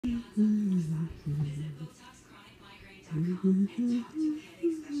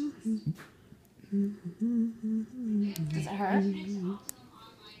Does it hurt?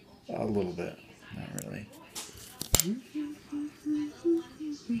 A little bit, not really.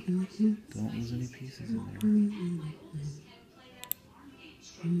 Don't lose any pieces in there.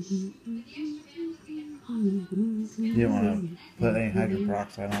 You don't want to put any hydrogen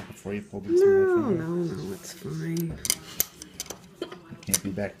peroxide on it before you pulled it through. No, it's fine. There can't be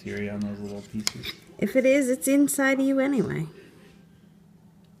bacteria on those little pieces. If it is, it's inside of you anyway.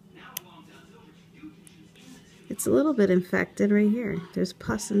 It's a little bit infected right here. There's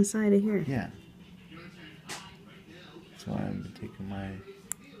pus inside of here. Yeah. That's why I'm taking my...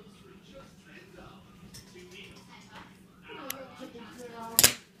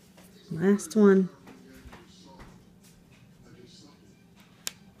 Last one.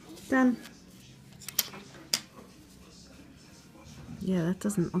 Done. Yeah, that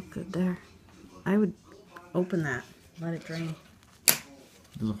doesn't look good there. I would open that. Let it drain.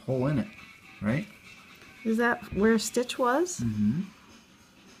 There's a hole in it, right? Is that where a stitch was? Mm-hmm.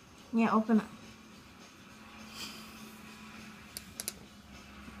 Yeah, open it.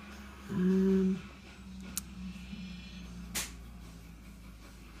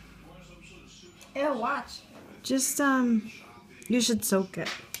 Yeah, watch. Just, you should soak it.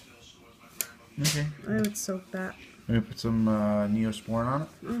 Okay. I would soak that. I'm going to put some Neosporin on it?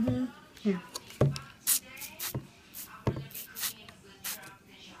 Mm-hmm. Here.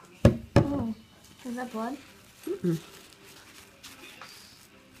 Oh, is that blood? Mm-mm.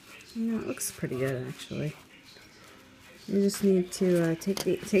 Yeah, it looks pretty good, actually. You just need to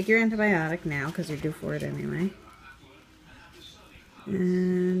take your antibiotic now, because you're due for it anyway.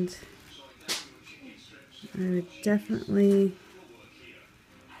 And I would definitely...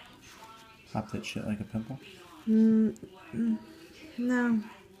 Pop that shit like a pimple? No.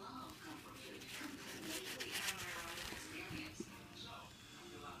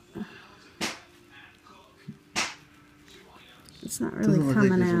 It's not really coming out. Doesn't look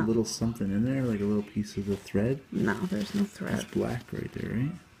like there's a little something in there, like a little piece of the thread? No, there's no thread. It's black right there,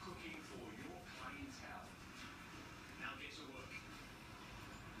 right?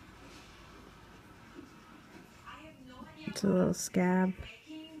 It's a little scab.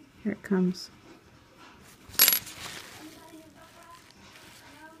 Here it comes.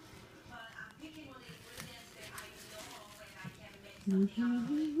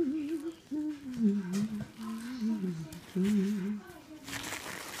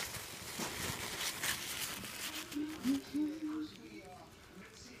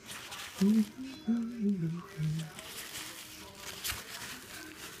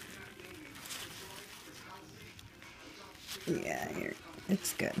 Yeah,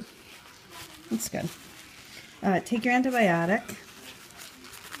 it's good. It's good. Take your antibiotic.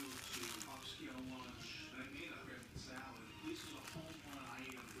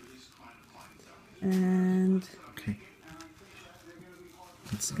 And okay,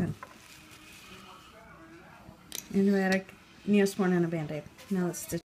 that's good. Antibiotic, Neosporin, and a Band-Aid. Now let's stitch.